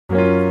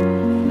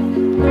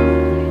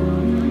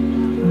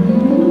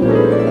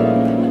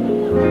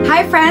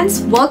Hi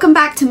friends, welcome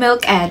back to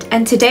Milk Ed,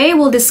 and today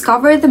we'll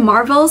discover the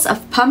marvels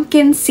of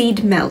pumpkin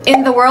seed milk.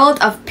 In the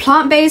world of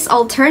plant-based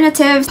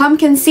alternatives,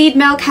 pumpkin seed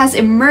milk has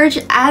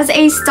emerged as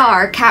a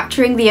star,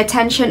 capturing the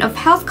attention of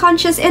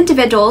health-conscious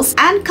individuals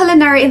and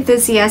culinary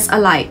enthusiasts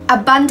alike.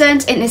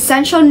 Abundant in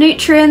essential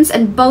nutrients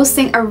and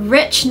boasting a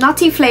rich,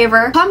 nutty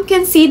flavor,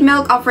 pumpkin seed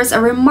milk offers a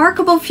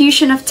remarkable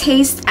fusion of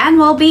taste and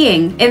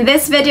well-being. In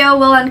this video,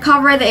 we'll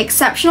uncover the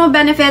exceptional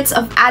benefits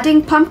of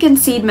adding pumpkin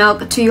seed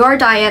milk to your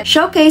diet,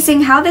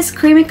 showcasing how this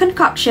creamy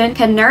concoction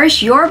can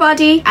nourish your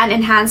body and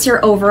enhance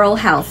your overall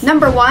health.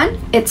 Number 1,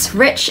 it's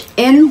rich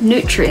in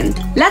nutrients.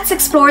 Let's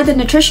explore the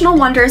nutritional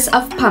wonders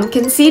of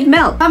pumpkin seed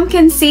milk.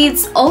 Pumpkin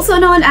seeds, also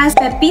known as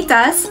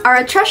pepitas, are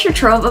a treasure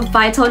trove of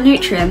vital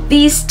nutrients.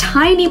 These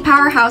tiny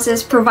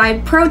powerhouses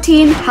provide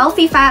protein,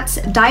 healthy fats,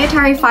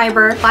 dietary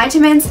fiber,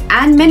 vitamins,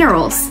 and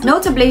minerals.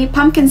 Notably,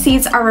 pumpkin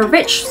seeds are a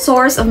rich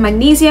source of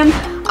magnesium,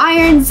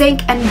 iron,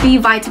 zinc, and B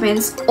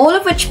vitamins, all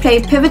of which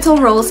play pivotal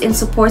roles in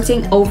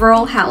supporting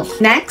overall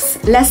health.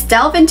 Next, let's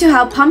delve into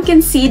how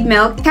pumpkin seed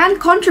milk can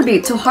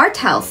contribute to heart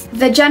health.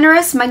 The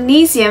generous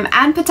magnesium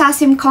and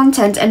potassium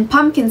content in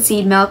pumpkin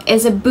seed milk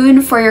is a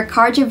boon for your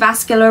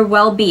cardiovascular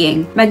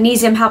well-being.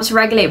 Magnesium helps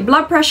regulate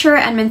blood pressure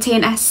and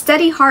maintain a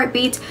steady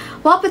heartbeat,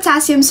 while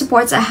potassium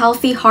supports a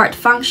healthy heart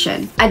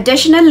function.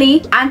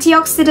 Additionally,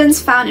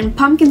 antioxidants found in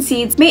pumpkin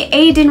seeds may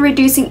aid in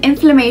reducing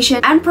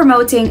inflammation and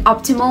promoting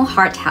optimal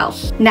heart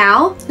health.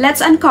 Now, let's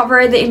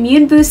uncover the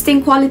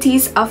immune-boosting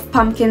qualities of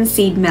pumpkin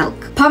seed milk.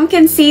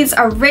 Pumpkin seeds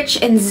are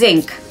rich in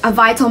zinc, a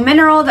vital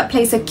mineral that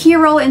plays a key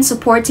role in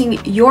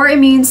supporting your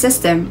immune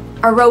system.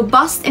 A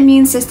robust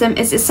immune system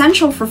is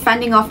essential for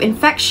fending off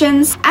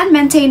infections and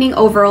maintaining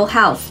overall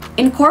health.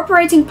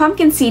 Incorporating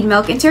pumpkin seed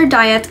milk into your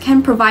diet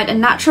can provide a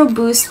natural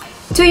boost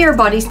to your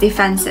body's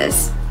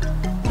defenses.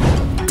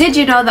 Did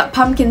you know that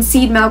pumpkin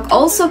seed milk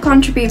also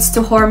contributes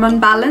to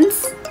hormone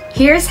balance?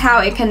 Here's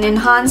how it can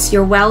enhance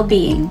your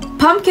well-being.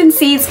 Pumpkin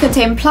seeds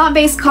contain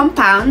plant-based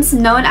compounds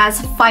known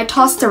as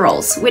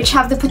phytosterols, which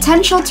have the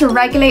potential to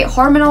regulate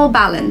hormonal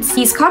balance.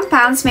 These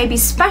compounds may be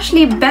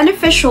especially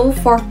beneficial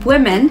for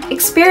women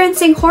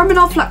experiencing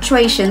hormonal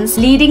fluctuations,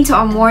 leading to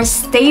a more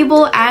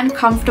stable and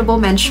comfortable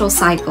menstrual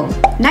cycle.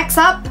 Next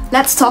up,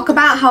 let's talk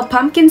about how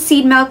pumpkin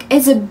seed milk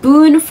is a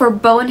boon for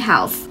bone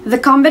health. The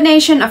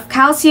combination of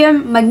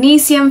calcium,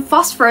 magnesium,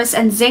 phosphorus,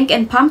 and zinc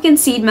in pumpkin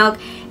seed milk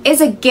is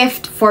a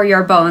gift for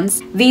your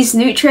bones. These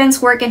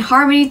nutrients work in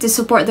harmony to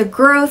support the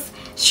growth,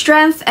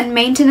 strength, and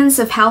maintenance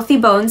of healthy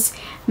bones,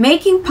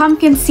 making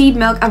pumpkin seed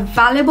milk a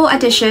valuable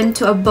addition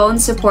to a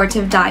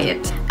bone-supportive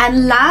diet.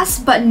 And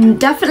last but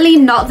definitely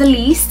not the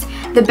least,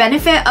 the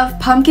benefit of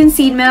pumpkin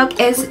seed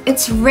milk is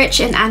it's rich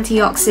in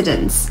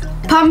antioxidants.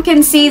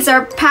 Pumpkin seeds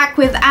are packed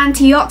with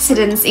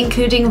antioxidants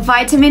including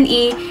vitamin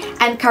E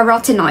and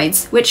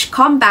carotenoids, which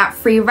combat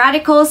free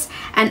radicals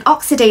and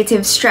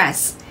oxidative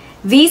stress.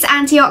 These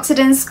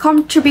antioxidants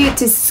contribute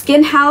to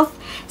skin health,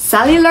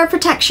 cellular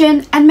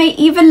protection, and may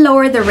even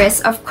lower the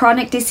risk of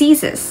chronic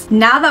diseases.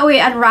 Now that we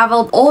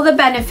unraveled all the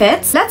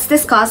benefits, let's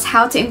discuss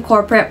how to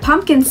incorporate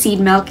pumpkin seed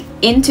milk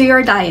into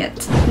your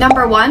diet.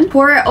 Number 1,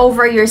 pour it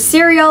over your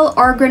cereal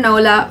or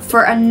granola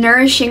for a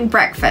nourishing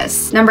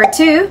breakfast. Number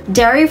 2,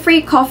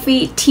 dairy-free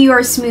coffee, tea, or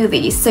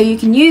smoothies, so you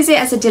can use it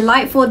as a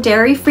delightful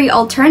dairy-free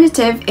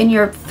alternative in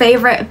your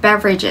favorite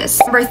beverages.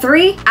 Number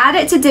 3, add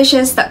it to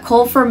dishes that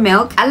call for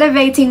milk,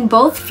 elevating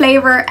both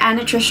flavor and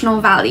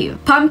nutritional value.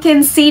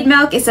 Pumpkin seed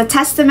milk is a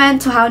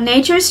testament to how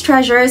nature's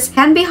treasures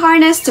can be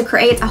harnessed to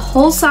create a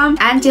wholesome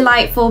and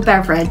delightful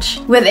beverage.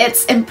 With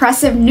its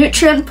impressive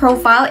nutrient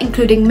profile,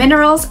 including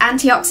minerals,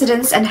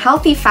 antioxidants, and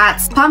healthy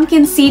fats,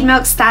 pumpkin seed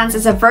milk stands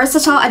as a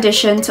versatile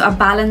addition to a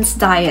balanced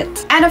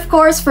diet. And of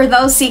course, for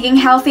those seeking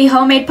healthy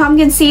homemade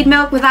pumpkin seed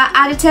milk without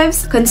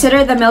additives,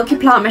 consider the Milky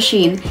Plant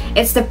Machine.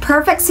 It's the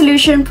perfect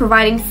solution,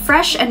 providing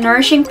fresh and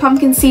nourishing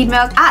pumpkin seed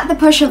milk at the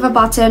push of a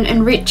button,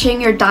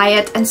 enriching your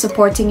diet and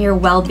supporting your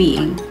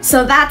well-being.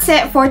 So that's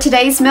it for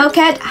today's Milk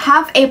Ed.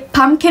 Have a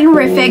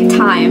pumpkin-rific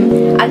time.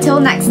 Until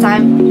next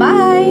time,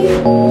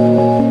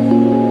 bye!